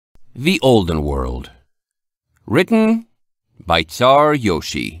The Olden World. Written by Czar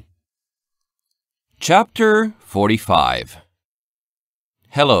Yoshi. Chapter 45.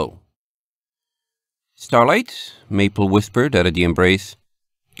 Hello. Starlight, Maple whispered out of the embrace.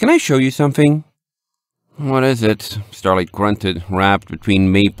 Can I show you something? What is it? Starlight grunted, wrapped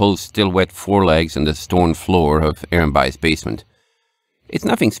between Maple's still wet forelegs and the stone floor of Ehrenbei's basement. It's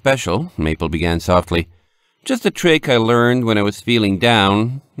nothing special, Maple began softly. Just a trick I learned when I was feeling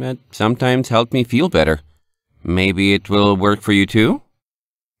down that sometimes helped me feel better. Maybe it will work for you too?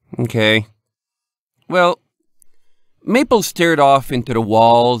 Okay. Well, Maple stared off into the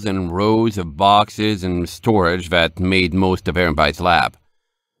walls and rows of boxes and storage that made most of Ehrenbei's lab.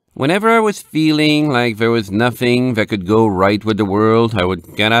 Whenever I was feeling like there was nothing that could go right with the world, I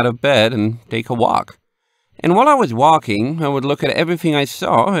would get out of bed and take a walk. And while I was walking, I would look at everything I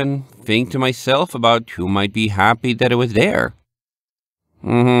saw and think to myself about who might be happy that it was there.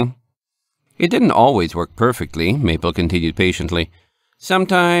 It didn't always work perfectly, Maple continued patiently.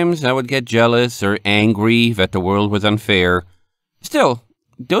 Sometimes I would get jealous or angry that the world was unfair. Still,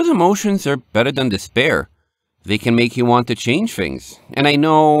 those emotions are better than despair. They can make you want to change things. And I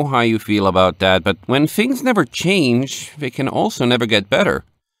know how you feel about that, but when things never change, they can also never get better.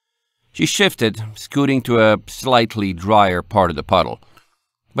 She shifted, scooting to a slightly drier part of the puddle.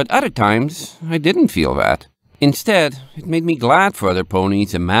 But other times, I didn't feel that. Instead, it made me glad for other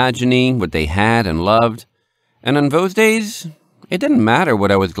ponies, imagining what they had and loved. And on those days, it didn't matter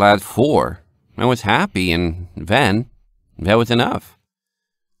what I was glad for. I was happy, and then, that was enough.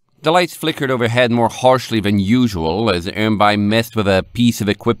 The lights flickered overhead more harshly than usual as Ehrenbei messed with a piece of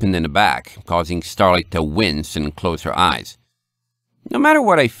equipment in the back, causing Starlight to wince and close her eyes. No matter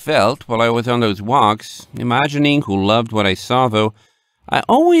what I felt while I was on those walks, imagining who loved what I saw, though, I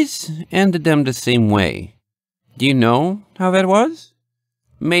always ended them the same way. Do you know how that was?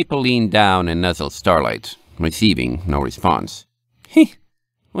 Maple leaned down and nuzzled Starlight, receiving no response.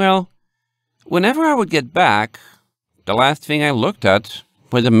 Well, whenever I would get back, the last thing I looked at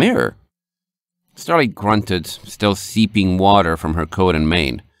was a mirror. Starlight grunted, still seeping water from her coat and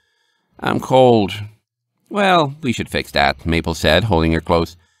mane. I'm cold. Well, we should fix that, Maple said, holding her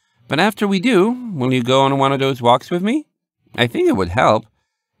close. But after we do, will you go on one of those walks with me? I think it would help,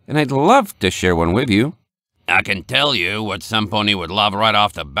 and I'd love to share one with you. I can tell you what some pony would love right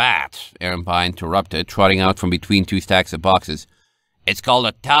off the bat, Ehrenbei interrupted, trotting out from between two stacks of boxes. It's called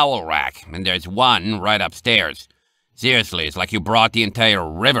a towel rack, and there's one right upstairs. Seriously, it's like you brought the entire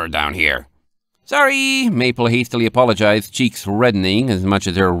river down here. Sorry, Maple hastily apologized, cheeks reddening as much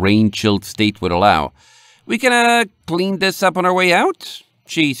as her rain-chilled state would allow. We can, clean this up on our way out?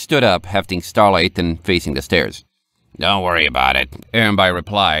 She stood up, hefting Starlight and facing the stairs. Don't worry about it, Ehrenbei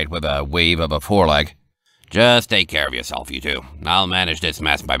replied with a wave of a foreleg. Just take care of yourself, you two. I'll manage this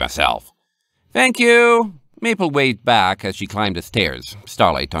mess by myself. Thank you. Maple waved back as she climbed the stairs,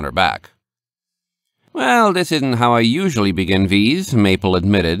 Starlight on her back. Well, this isn't how I usually begin these, Maple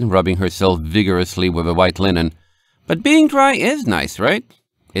admitted, rubbing herself vigorously with a white linen. But being dry is nice, right?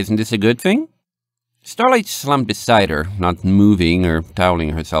 Isn't this a good thing? Starlight slumped beside her, not moving or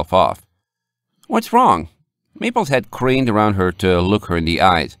toweling herself off. What's wrong? Maple's head craned around her to look her in the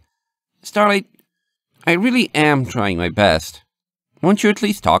eyes. Starlight, I really am trying my best. Won't you at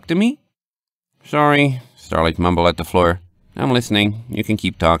least talk to me? Sorry, Starlight mumbled at the floor. I'm listening. You can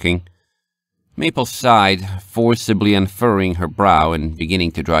keep talking. Maple sighed, forcibly unfurrowing her brow and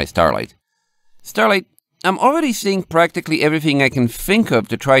beginning to dry Starlight. Starlight, I'm already saying practically everything I can think of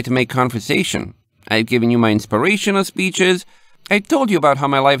to try to make conversation. I've given you my inspirational speeches. I've told you about how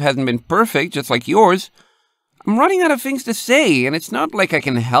my life hasn't been perfect, just like yours. I'm running out of things to say, and it's not like I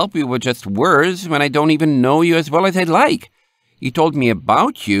can help you with just words when I don't even know you as well as I'd like. You told me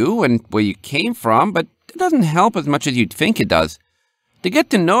about you and where you came from, but it doesn't help as much as you'd think it does. To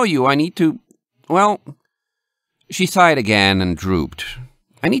get to know you, I need to... Well... She sighed again and drooped.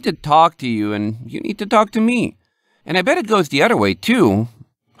 I need to talk to you, and you need to talk to me. And I bet it goes the other way, too.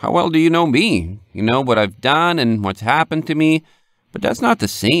 How well do you know me? You know what I've done and what's happened to me, but that's not the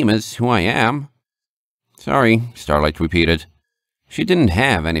same as who I am. Sorry, Starlight repeated. She didn't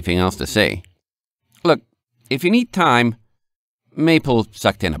have anything else to say. Look, if you need time... Maple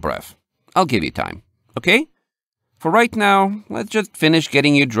sucked in a breath. I'll give you time, okay? For right now, let's just finish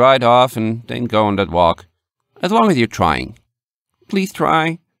getting you dried off and then go on that walk. As long as you're trying. Please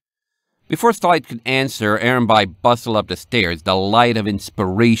try. Before Starlight could answer, Ehrenbei bustled up the stairs, the light of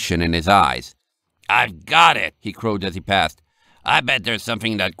inspiration in his eyes. I've got it, he crowed as he passed. I bet there's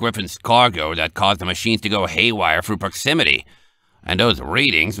something in that Griffin's cargo that caused the machines to go haywire through proximity. And those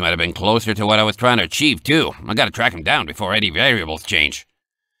readings might have been closer to what I was trying to achieve, too. I gotta track him down before any variables change.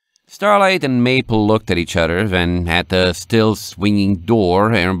 Starlight and Maple looked at each other, then at the still swinging door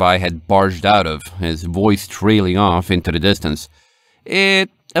Aaronby had barged out of, his voice trailing off into the distance. It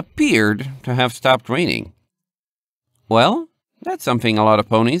appeared to have stopped raining. "Well, that's something a lot of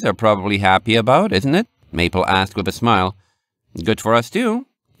ponies are probably happy about, isn't it?" Maple asked with a smile. "Good for us, too.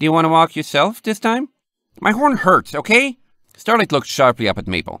 Do you want to walk yourself this time?" "My horn hurts, okay?" Starlight looked sharply up at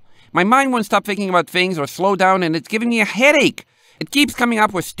Maple. "My mind won't stop thinking about things or slow down, and it's giving me a headache. It keeps coming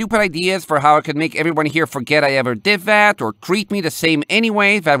up with stupid ideas for how I could make everyone here forget I ever did that, or treat me the same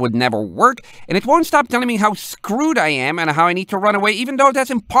anyway. That would never work. And it won't stop telling me how screwed I am and how I need to run away, even though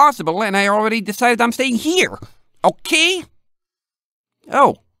that's impossible, and I already decided I'm staying here. Okay?"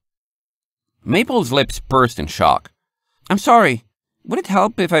 "Oh." Maple's lips pursed in shock. "I'm sorry. Would it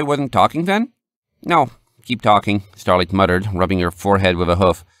help if I wasn't talking then?" "No, keep talking," Starlight muttered, rubbing her forehead with a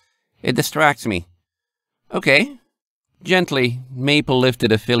hoof. "It distracts me." "Okay." Gently, Maple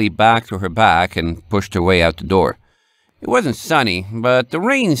lifted a filly back to her back and pushed her way out the door. It wasn't sunny, but the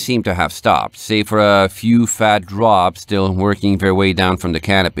rain seemed to have stopped, save for a few fat drops still working their way down from the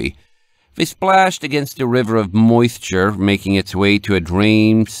canopy. They splashed against the river of moisture, making its way to a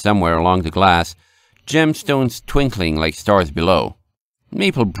drain somewhere along the glass, gemstones twinkling like stars below.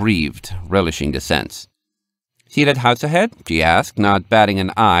 Maple breathed, relishing the sense. "See that house ahead?" she asked, not batting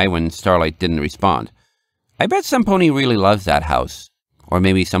an eye when Starlight didn't respond. "I bet some pony really loves that house. Or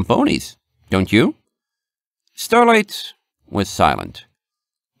maybe some ponies. Don't you?" Starlight was silent.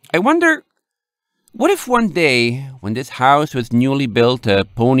 "I wonder, what if one day, when this house was newly built, a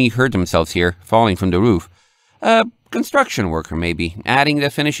pony hurt themselves here, falling from the roof? A construction worker, maybe, adding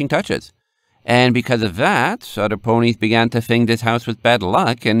the finishing touches. And because of that, other ponies began to think this house was bad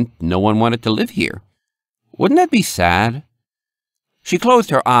luck and no one wanted to live here. Wouldn't that be sad?" She closed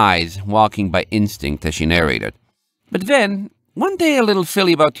her eyes, walking by instinct as she narrated. "But then, one day a little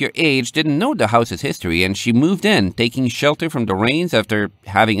filly about your age didn't know the house's history, and she moved in, taking shelter from the rains after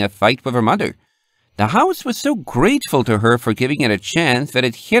having a fight with her mother. The house was so grateful to her for giving it a chance that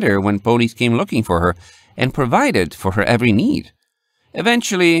it hid her when ponies came looking for her, and provided for her every need.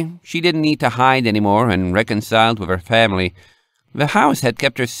 Eventually, she didn't need to hide anymore and reconciled with her family. The house had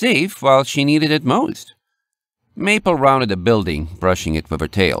kept her safe while she needed it most." Maple rounded the building, brushing it with her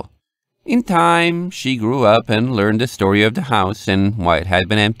tail. In time, she grew up and learned the story of the house and why it had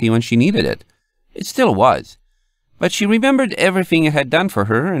been empty when she needed it. It still was. But she remembered everything it had done for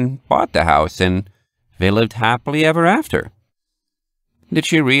her and bought the house, and they lived happily ever after. "Did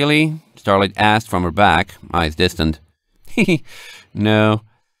she really?" Starlight asked from her back, eyes distant. "No."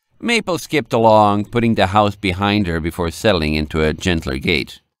 Maple skipped along, putting the house behind her before settling into a gentler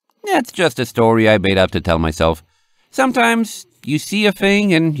gait. "That's just a story I made up to tell myself. Sometimes you see a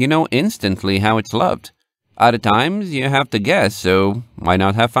thing and you know instantly how it's loved. Other times you have to guess, so why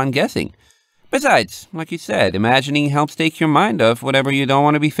not have fun guessing? Besides, like you said, imagining helps take your mind off whatever you don't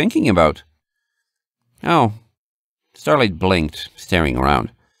want to be thinking about." "Oh." Starlight blinked, staring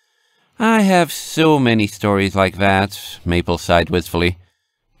around. "I have so many stories like that," Maple sighed wistfully.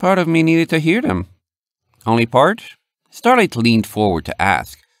 "Part of me needed to hear them." "Only part?" Starlight leaned forward to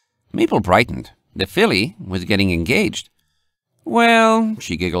ask. Maple brightened. The filly was getting engaged. "Well,"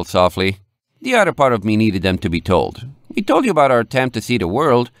 she giggled softly, "the other part of me needed them to be told. We told you about our attempt to see the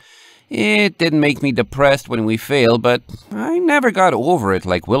world. It didn't make me depressed when we failed, but I never got over it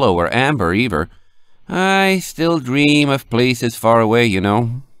like Willow or Amber either. I still dream of places far away, you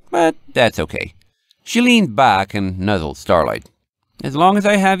know. But that's okay." She leaned back and nuzzled Starlight. "As long as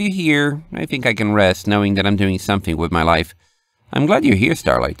I have you here, I think I can rest knowing that I'm doing something with my life. I'm glad you're here,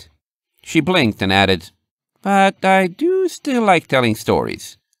 Starlight." She blinked and added, "But I do still like telling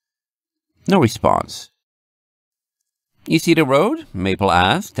stories." No response. "You see the road?" Maple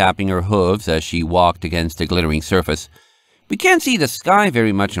asked, tapping her hooves as she walked against the glittering surface. "We can't see the sky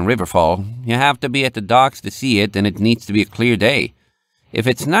very much in Riverfall. You have to be at the docks to see it, and it needs to be a clear day. If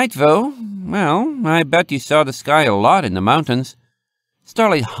it's night, though, well, I bet you saw the sky a lot in the mountains."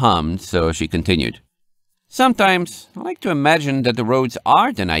 Starlight hummed, so she continued. "Sometimes I like to imagine that the roads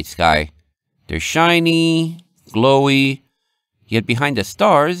are the night sky. They're shiny, glowy, yet behind the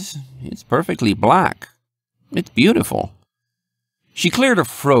stars, it's perfectly black. It's beautiful." She cleared her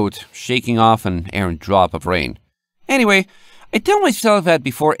throat, shaking off an errant drop of rain. "Anyway, I tell myself that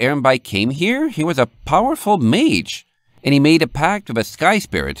before Aaronby came here, he was a powerful mage, and he made a pact with a sky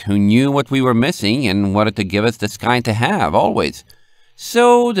spirit who knew what we were missing and wanted to give us the sky to have, always.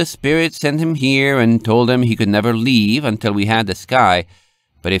 So the spirit sent him here and told him he could never leave until we had the sky,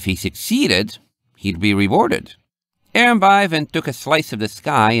 but if he succeeded, he'd be rewarded. Aaronby then took a slice of the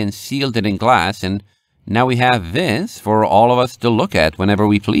sky and sealed it in glass and Now we have this for all of us to look at whenever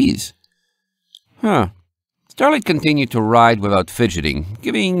we please. Starlight continued to ride without fidgeting,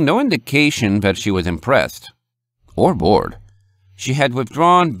 giving no indication that she was impressed. Or bored. She had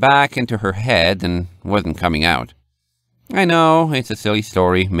withdrawn back into her head and wasn't coming out. I know, it's a silly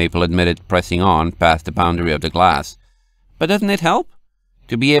story, Maple admitted, pressing on past the boundary of the glass. But doesn't it help?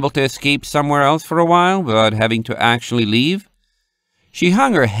 To be able to escape somewhere else for a while without having to actually leave? She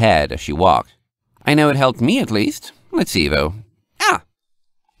hung her head as she walked. I know it helped me at least. Let's see, though. Ah!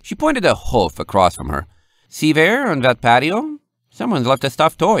 She pointed a hoof across from her. See there, on that patio? Someone's left a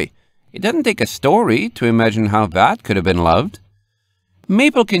stuffed toy. It doesn't take a story to imagine how that could have been loved.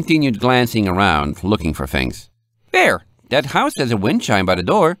 Maple continued glancing around, looking for things. There! That house has a wind chime by the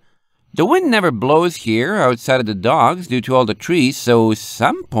door. The wind never blows here outside of the docks due to all the trees, so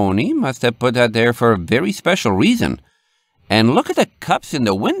some pony must have put that there for a very special reason. And look at the cups in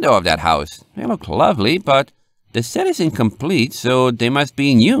the window of that house. They look lovely, but the set is incomplete, so they must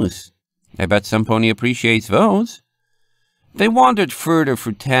be in use. I bet some pony appreciates those. They wandered further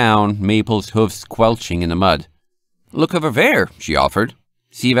through town, Maple's hoofs squelching in the mud. Look over there, she offered.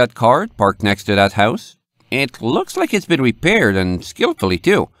 See that cart parked next to that house? It looks like it's been repaired, and skillfully,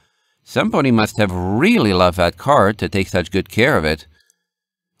 too. Some pony must have really loved that cart to take such good care of it.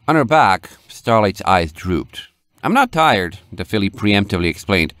 On her back, Starlight's eyes drooped. I'm not tired, the filly preemptively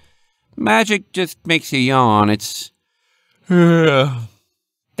explained. Magic just makes you yawn. It's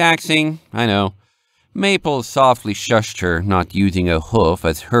taxing, I know. Maple softly shushed her, not using a hoof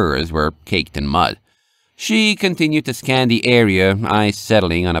as hers were caked in mud. She continued to scan the area, eyes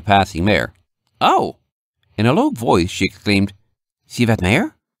settling on a passing mare. Oh! In a low voice, she exclaimed, See that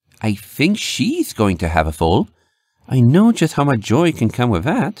mare? I think she's going to have a foal. I know just how much joy can come with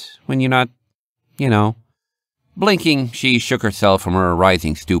that, when you're not, you know. Blinking, she shook herself from her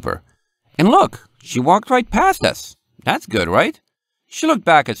rising stupor. And look, she walked right past us. That's good, right? She looked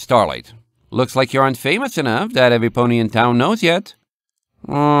back at Starlight. Looks like you aren't famous enough that every pony in town knows yet.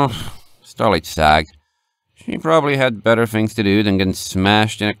 Oh, Starlight sagged. She probably had better things to do than getting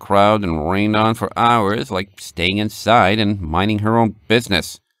smashed in a crowd and rained on for hours, like staying inside and minding her own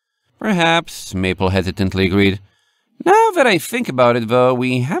business. Perhaps, Maple hesitantly agreed. Now that I think about it, though,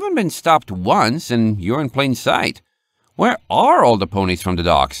 we haven't been stopped once, and you're in plain sight. Where are all the ponies from the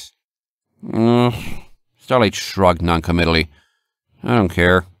docks? Starlight shrugged noncommittally. I don't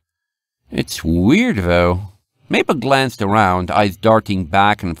care. It's weird, though. Maple glanced around, eyes darting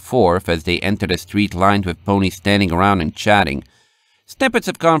back and forth as they entered a street lined with ponies standing around and chatting. Snippets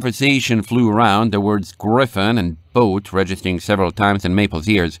of conversation flew around, the words griffin and boat registering several times in Maple's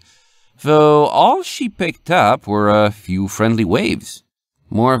ears, though all she picked up were a few friendly waves.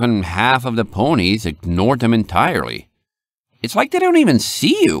 More than half of the ponies ignored them entirely. It's like they don't even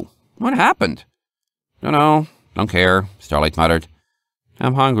see you. What happened? Dunno, don't care, Starlight muttered.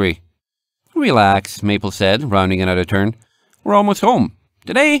 I'm hungry. Relax, Maple said, rounding another turn. We're almost home.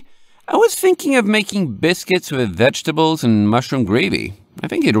 Today, I was thinking of making biscuits with vegetables and mushroom gravy. I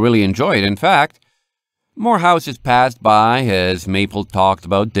think you'd really enjoy it, in fact. More houses passed by as Maple talked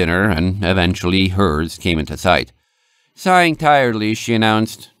about dinner, and eventually hers came into sight. Sighing tiredly, she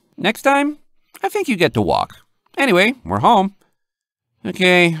announced, Next time, I think you get to walk. Anyway, we're home.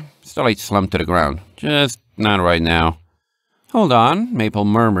 Okay, Starlight slumped to the ground. Just not right now. Hold on, Maple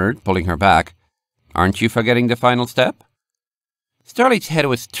murmured, pulling her back. Aren't you forgetting the final step? Starlight's head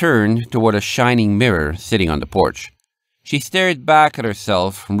was turned toward a shining mirror sitting on the porch. She stared back at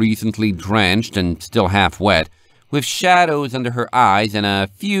herself, recently drenched and still half wet, with shadows under her eyes and a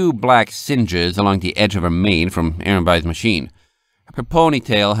few black singes along the edge of her mane from Ehrenby's machine. Her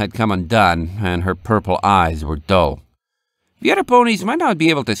ponytail had come undone, and her purple eyes were dull. The other ponies might not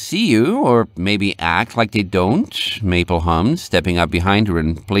be able to see you, or maybe act like they don't, Maple hummed, stepping up behind her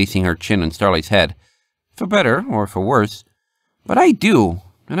and placing her chin on Starlight's head. For better or for worse. But I do,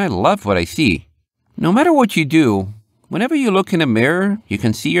 and I love what I see. No matter what you do, whenever you look in a mirror, you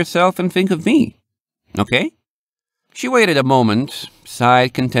can see yourself and think of me. Okay? She waited a moment,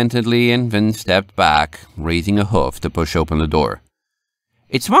 sighed contentedly, and then stepped back, raising a hoof to push open the door.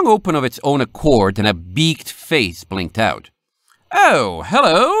 It swung open of its own accord, and a beaked face blinked out. Oh,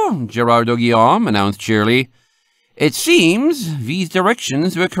 hello, Gerardo Guillaume announced cheerily. It seems these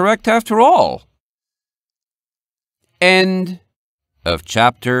directions were correct after all. End of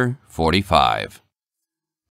chapter 45.